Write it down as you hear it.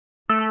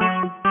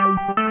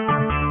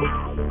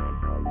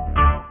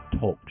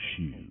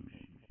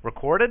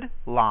Recorded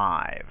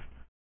live.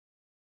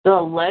 The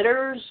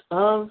letters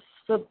of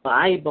the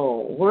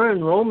Bible. We're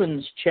in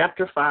Romans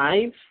chapter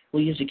 5.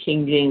 We use a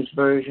King James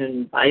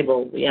Version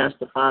Bible. We ask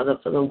the Father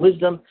for the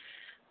wisdom,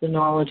 the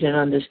knowledge, and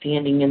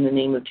understanding in the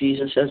name of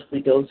Jesus as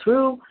we go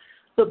through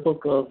the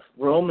book of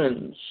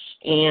Romans.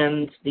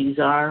 And these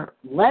are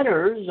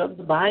letters of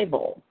the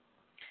Bible.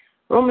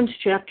 Romans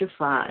chapter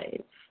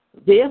 5.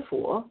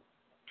 Therefore,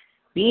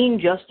 being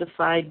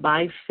justified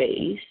by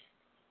faith,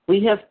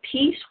 we have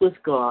peace with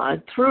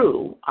God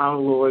through our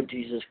Lord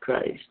Jesus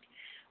Christ,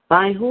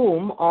 by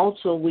whom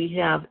also we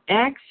have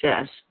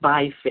access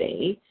by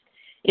faith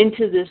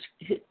into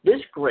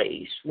this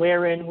grace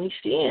wherein we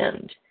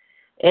stand,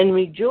 and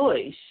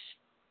rejoice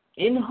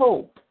in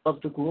hope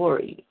of the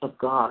glory of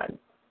God.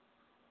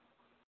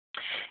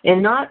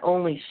 And not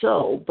only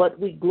so, but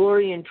we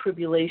glory in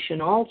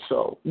tribulation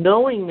also,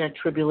 knowing that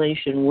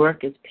tribulation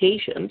worketh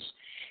patience,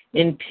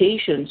 and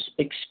patience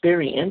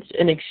experience,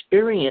 and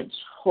experience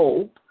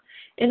hope,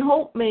 and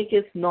hope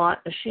maketh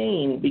not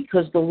ashamed,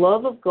 because the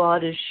love of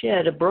God is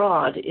shed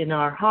abroad in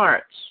our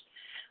hearts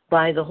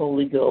by the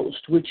Holy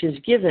Ghost, which is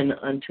given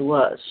unto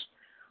us.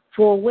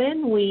 For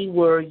when we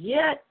were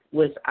yet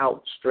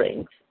without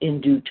strength,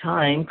 in due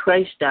time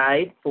Christ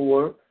died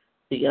for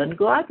the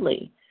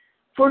ungodly.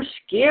 For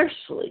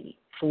scarcely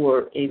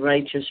for a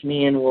righteous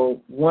man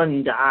will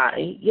one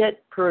die,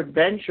 yet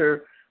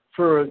peradventure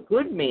for a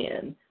good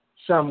man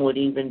some would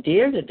even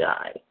dare to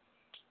die.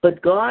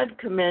 But God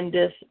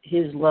commendeth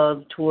his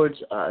love towards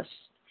us,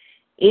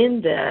 in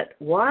that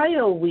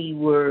while we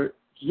were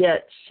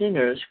yet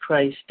sinners,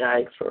 Christ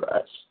died for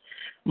us.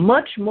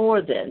 Much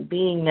more then,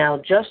 being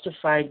now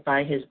justified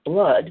by his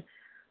blood,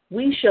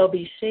 we shall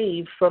be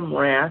saved from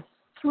wrath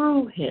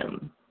through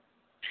him.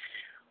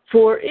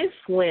 For if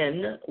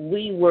when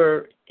we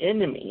were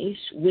enemies,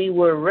 we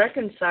were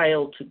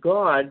reconciled to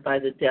God by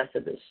the death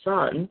of his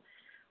Son,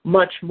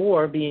 much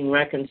more being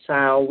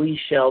reconciled, we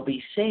shall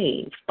be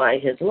saved by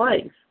his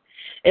life.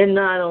 And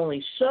not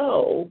only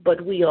so,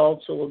 but we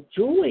also have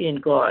joy in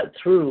God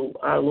through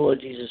our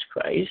Lord Jesus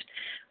Christ,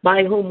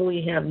 by whom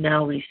we have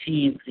now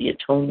received the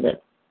atonement.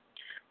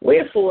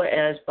 Wherefore,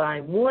 as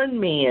by one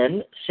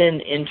man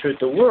sin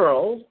entered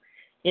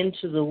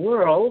into the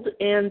world,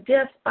 and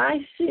death by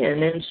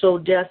sin, and so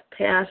death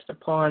passed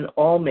upon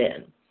all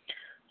men.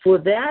 For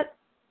that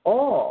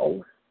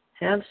all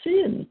have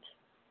sinned.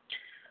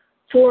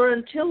 For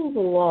until the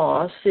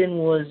law, sin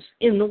was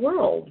in the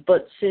world,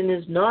 but sin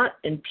is not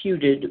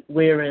imputed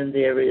wherein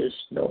there is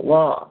no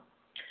law.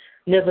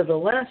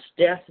 Nevertheless,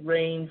 death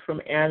reigned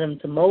from Adam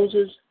to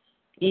Moses,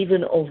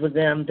 even over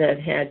them that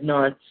had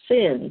not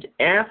sinned,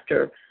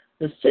 after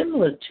the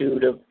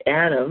similitude of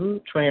Adam,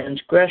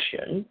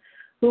 transgression,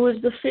 who is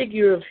the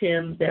figure of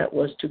him that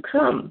was to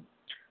come.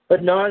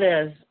 But not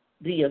as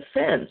the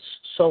offense,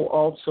 so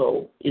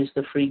also is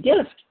the free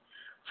gift.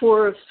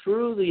 For if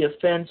through the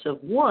offense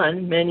of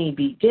one many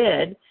be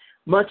dead,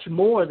 much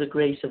more the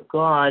grace of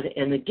God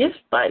and the gift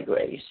by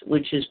grace,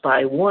 which is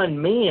by one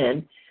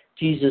man,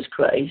 Jesus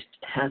Christ,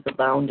 hath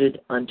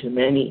abounded unto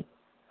many.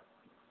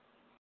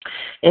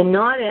 And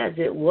not as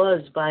it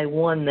was by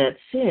one that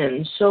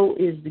sinned, so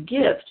is the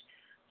gift.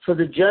 For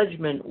the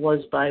judgment was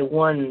by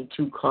one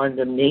to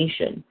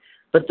condemnation,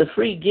 but the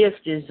free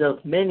gift is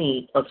of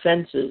many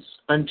offenses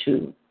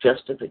unto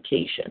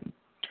justification.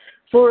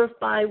 For if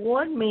by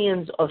one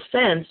man's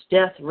offense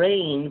death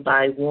reigned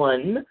by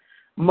one,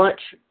 much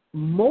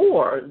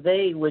more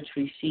they which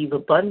receive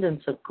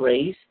abundance of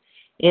grace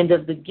and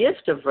of the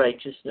gift of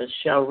righteousness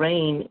shall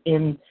reign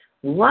in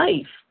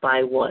life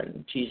by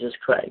one, Jesus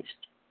Christ.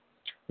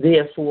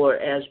 Therefore,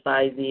 as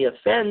by the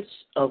offense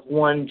of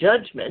one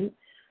judgment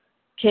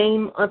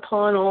came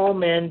upon all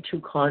men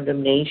to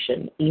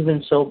condemnation,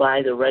 even so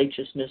by the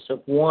righteousness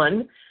of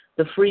one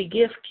the free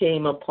gift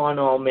came upon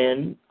all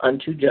men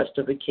unto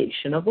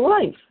justification of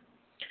life.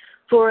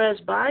 For as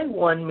by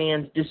one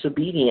man's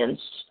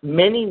disobedience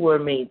many were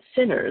made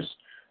sinners,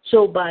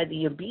 so by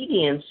the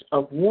obedience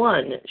of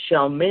one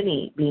shall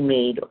many be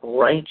made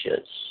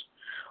righteous.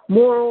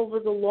 Moreover,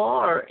 the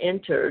law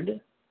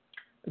entered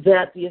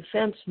that the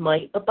offense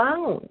might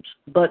abound,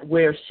 but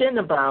where sin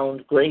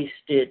abounded, grace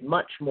did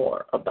much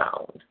more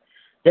abound.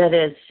 That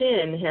as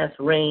sin hath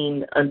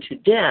reigned unto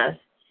death,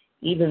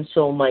 even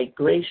so might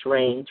grace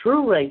reign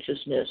through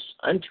righteousness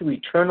unto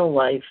eternal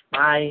life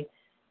by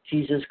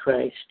Jesus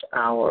Christ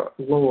our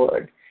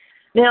Lord.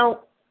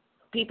 Now,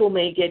 people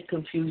may get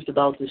confused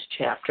about this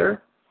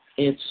chapter.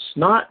 It's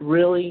not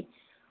really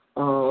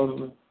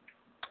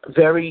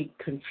very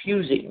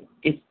confusing.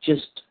 It's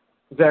just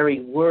very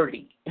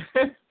wordy.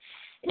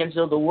 And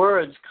so the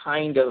words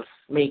kind of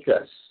make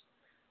us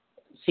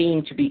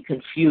seem to be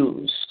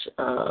confused,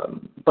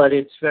 but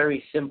it's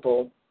very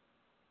simple.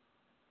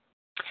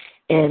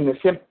 And the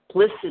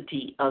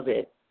simplicity of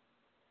it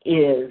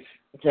is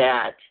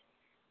that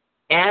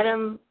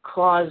Adam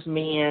caused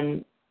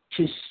man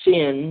to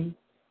sin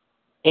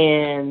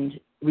and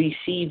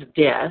receive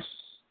death.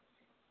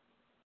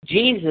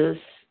 Jesus,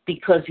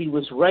 because he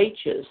was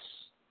righteous,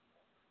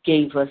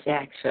 gave us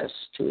access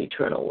to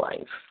eternal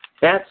life.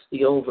 That's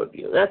the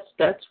overview.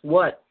 That's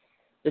what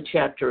the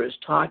chapter is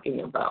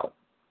talking about.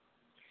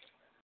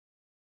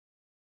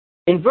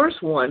 In verse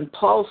 1,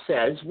 Paul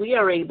says, we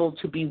are able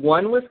to be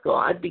one with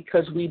God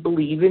because we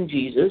believe in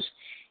Jesus,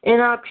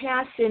 and our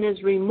past sin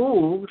is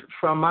removed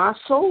from our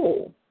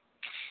soul.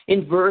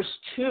 In verse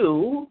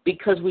 2,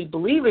 because we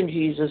believe in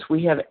Jesus,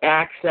 we have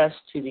access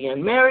to the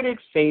unmerited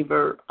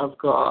favor of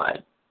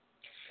God.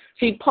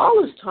 See,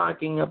 Paul is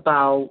talking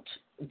about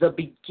the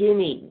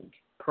beginning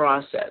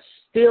process,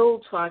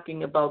 still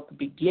talking about the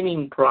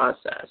beginning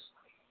process.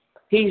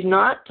 He's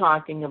not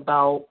talking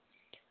about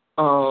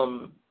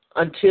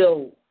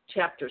until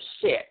chapter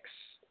 6.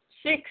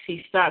 6,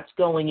 he starts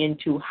going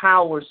into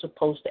how we're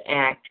supposed to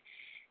act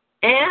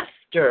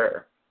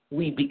after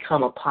we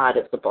become a part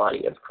of the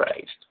body of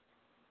Christ.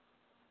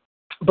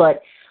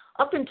 But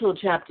up until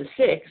chapter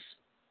 6,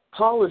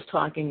 Paul is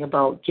talking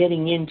about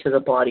getting into the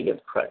body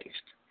of Christ.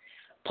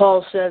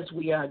 Paul says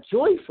we are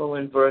joyful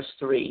in verse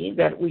 3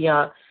 that we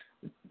are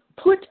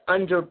put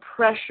under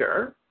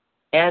pressure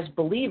as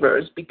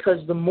believers,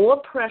 because the more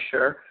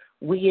pressure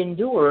we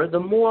endure, the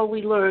more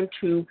we learn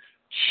to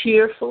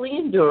cheerfully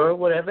endure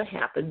whatever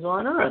happens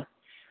on earth.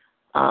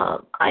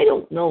 I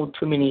don't know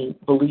too many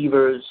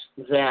believers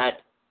that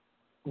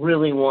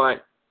really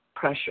want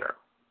pressure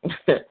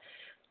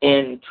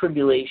and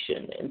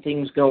tribulation and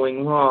things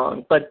going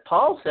wrong. But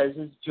Paul says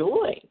it's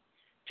joy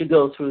to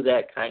go through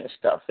that kind of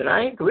stuff. And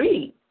I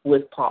agree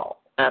with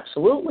Paul,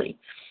 absolutely.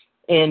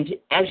 And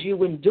as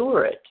you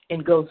endure it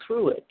and go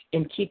through it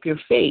and keep your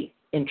faith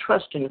and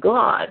trust in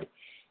God,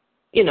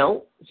 you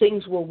know,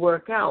 things will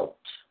work out.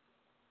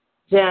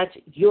 That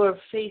your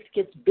faith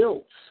gets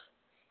built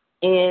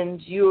and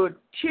you're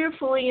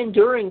cheerfully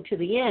enduring to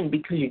the end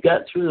because you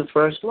got through the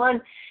first one.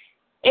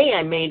 Hey,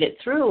 I made it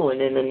through, and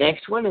then the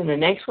next one, and the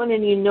next one,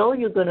 and you know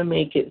you're going to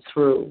make it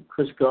through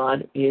because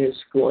God is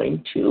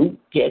going to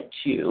get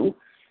you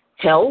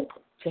help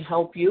to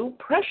help you.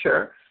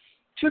 Pressure,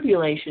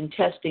 tribulation,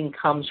 testing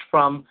comes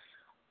from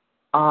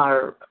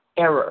our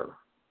error.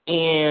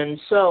 And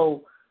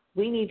so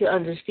we need to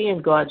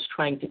understand God's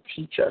trying to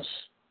teach us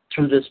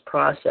through this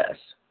process.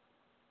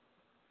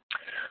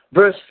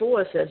 Verse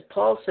 4 says,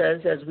 Paul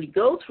says, as we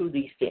go through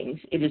these things,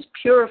 it is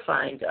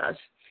purifying us,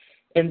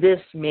 and this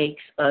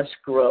makes us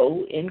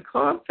grow in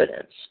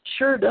confidence.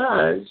 Sure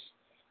does.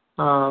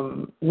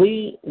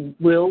 We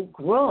will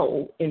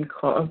grow in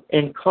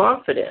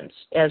confidence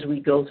as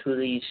we go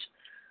through these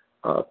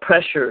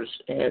pressures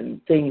and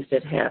things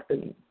that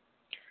happen.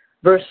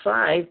 Verse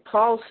 5,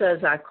 Paul says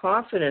our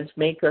confidence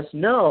makes us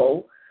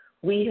know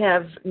we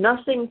have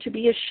nothing to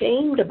be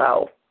ashamed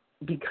about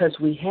because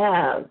we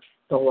have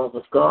the love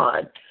of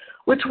God,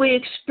 which we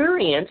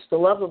experience the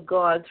love of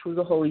God through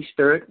the Holy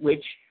Spirit,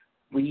 which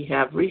we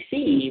have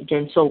received.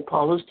 And so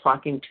Paul is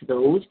talking to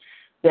those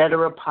that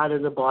are a part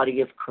of the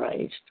body of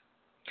Christ.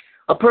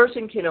 A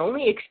person can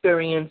only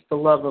experience the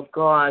love of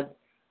God,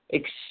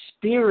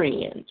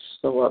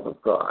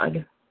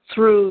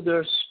 through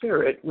their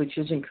spirit, which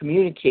is in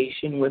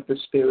communication with the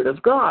Spirit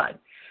of God.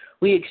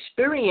 We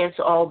experience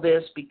all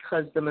this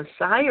because the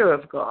Messiah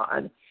of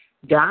God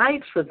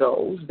died for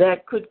those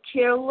that could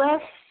care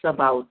less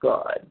about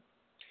God.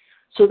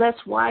 So that's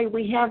why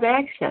we have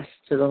access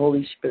to the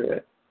Holy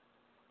Spirit.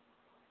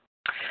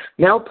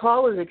 Now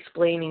Paul is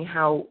explaining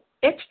how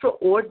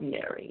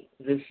extraordinary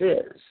this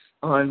is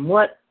on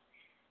what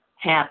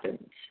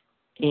happened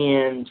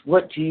and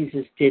what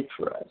Jesus did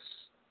for us.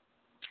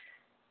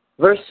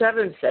 Verse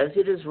 7 says,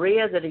 it is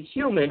rare that a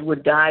human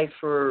would die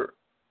for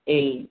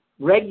a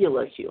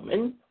regular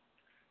human,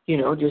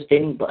 just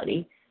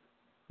anybody,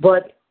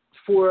 but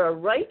for a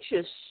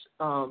righteous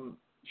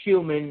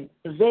human,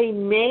 they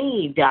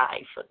may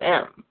die for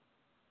them.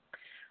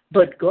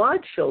 But God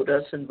showed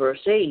us in verse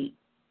 8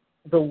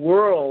 the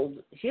world,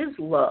 his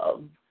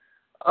love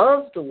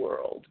of the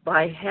world,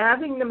 by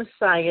having the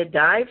Messiah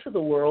die for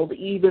the world,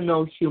 even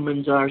though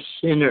humans are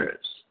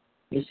sinners.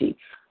 You see,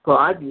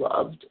 God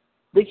loved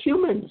the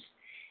humans.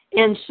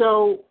 And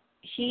so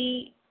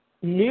he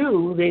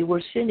knew they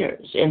were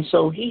sinners. And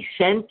so he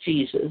sent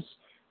Jesus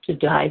to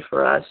die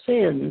for our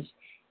sins,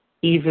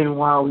 even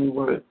while we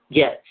were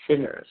yet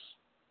sinners.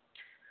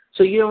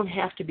 So you don't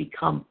have to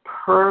become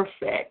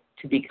perfect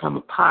to become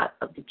a part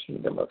of the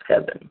kingdom of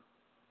heaven.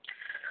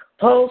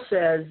 Paul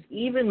says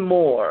even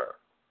more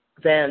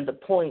than the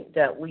point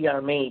that we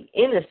are made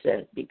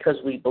innocent because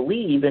we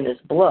believe in his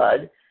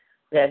blood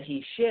that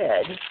he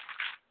shed,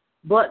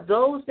 but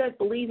those that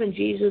believe in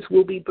Jesus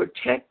will be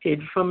protected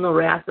from the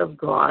wrath of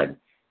God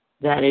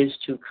that is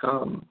to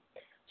come.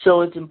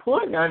 So it's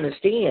important to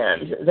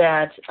understand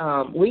that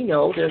we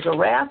know there's a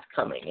wrath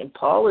coming, and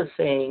Paul is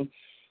saying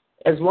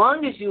as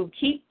long as you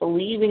keep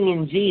believing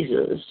in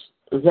Jesus,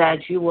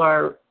 that you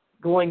are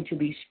going to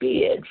be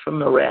spared from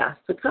the wrath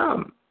to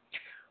come.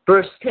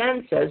 Verse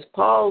 10 says,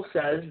 Paul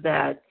says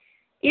that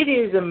it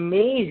is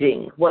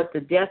amazing what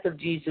the death of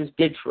Jesus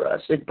did for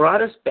us. It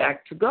brought us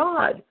back to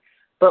God.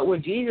 But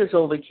when Jesus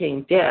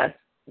overcame death,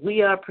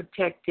 we are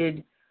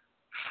protected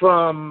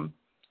from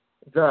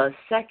the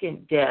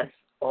second death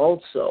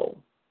also.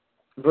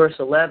 Verse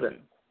 11,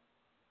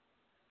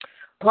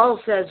 Paul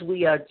says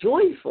we are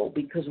joyful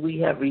because we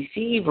have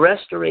received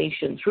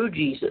restoration through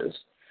Jesus,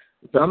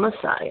 the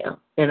Messiah,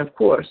 and of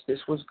course, this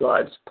was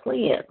God's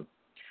plan.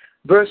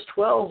 Verse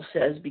 12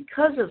 says,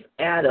 because of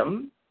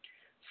Adam,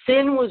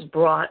 sin was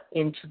brought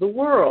into the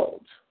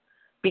world.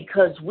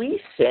 Because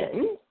we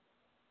sin,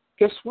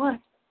 guess what?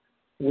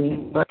 We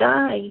must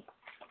die.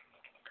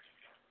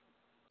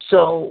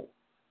 So,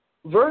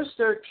 verse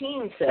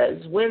 13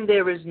 says, when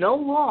there is no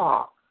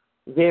law,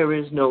 there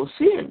is no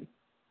sin.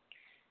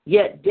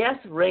 Yet death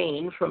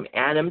reigned from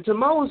Adam to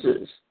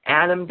Moses.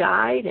 Adam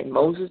died and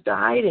Moses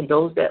died, and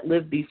those that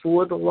lived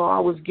before the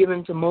law was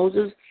given to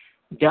Moses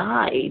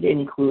died,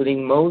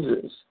 including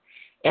Moses.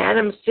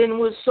 Adam's sin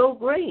was so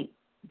great,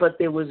 but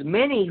there was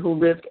many who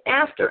lived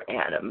after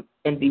Adam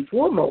and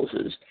before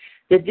Moses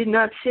that did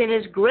not sin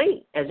as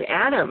great as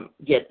Adam,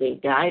 yet they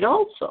died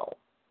also.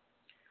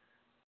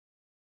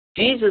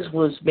 Jesus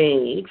was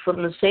made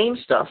from the same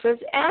stuff as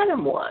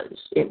Adam was.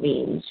 It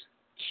means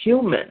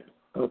human,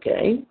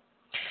 okay?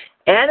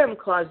 Adam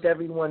caused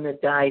everyone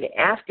that died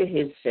after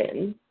his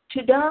sin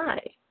to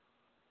die.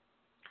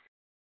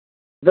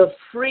 The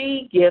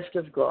free gift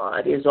of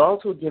God is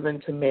also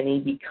given to many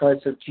because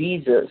of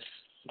Jesus,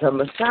 the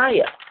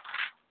Messiah.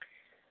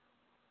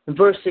 In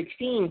verse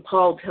 16,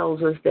 Paul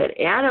tells us that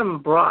Adam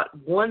brought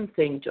one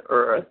thing to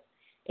earth,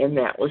 and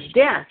that was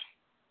death.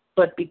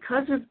 But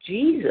because of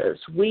Jesus,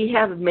 we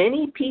have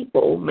many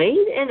people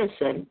made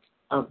innocent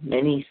of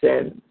many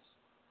sins.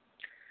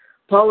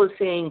 Paul is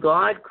saying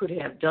God could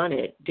have done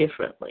it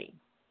differently.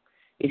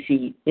 You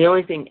see, the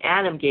only thing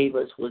Adam gave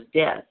us was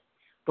death,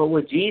 but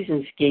what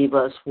Jesus gave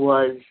us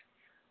was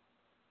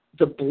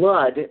the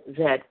blood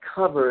that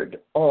covered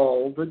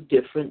all the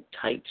different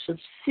types of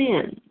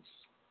sins.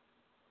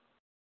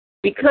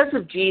 Because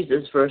of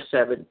Jesus, verse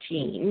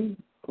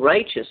 17,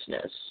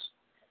 righteousness,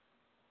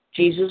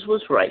 Jesus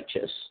was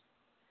righteous.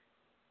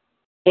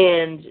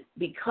 And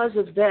because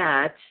of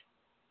that,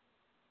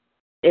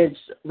 its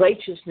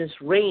righteousness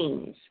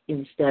reigns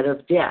instead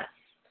of death.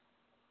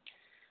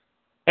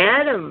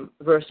 Adam,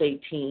 verse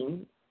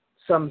 18,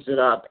 sums it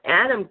up.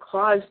 Adam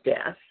caused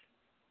death.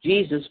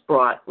 Jesus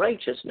brought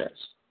righteousness.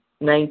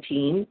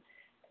 19,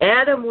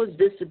 Adam was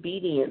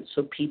disobedient,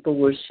 so people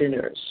were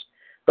sinners.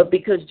 But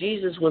because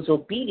Jesus was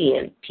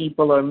obedient,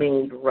 people are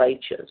made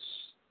righteous.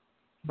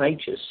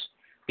 Righteous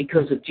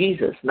because of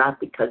Jesus, not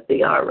because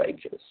they are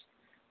righteous.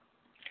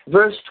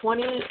 Verse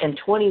 20 and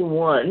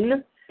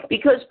 21,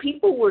 because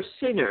people were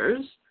sinners,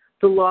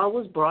 the law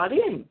was brought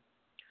in.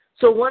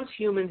 So once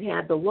humans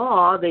had the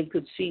law, they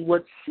could see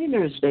what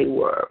sinners they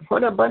were,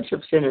 what a bunch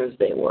of sinners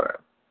they were.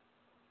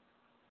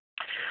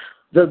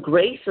 The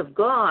grace of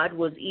God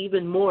was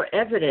even more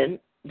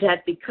evident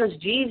that because of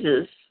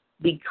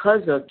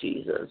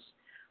Jesus,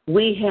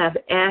 we have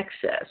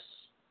access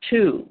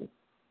to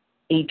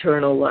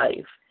eternal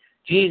life.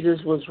 Jesus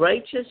was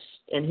righteous,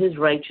 and his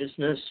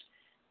righteousness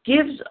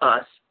gives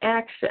us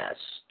access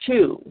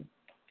to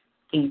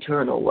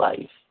eternal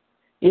life.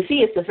 You see,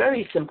 it's a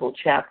very simple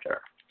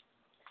chapter,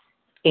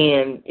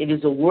 and it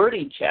is a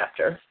wordy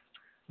chapter,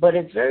 but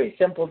it's very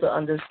simple to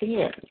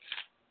understand.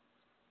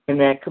 And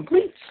that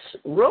completes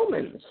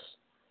Romans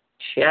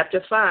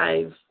chapter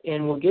 5,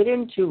 and we'll get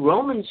into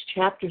Romans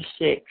chapter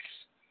 6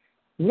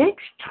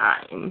 next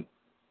time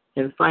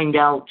and find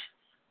out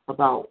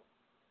about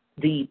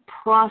the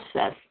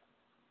process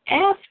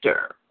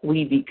after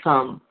we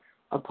become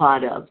a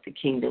part of the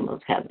kingdom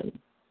of heaven.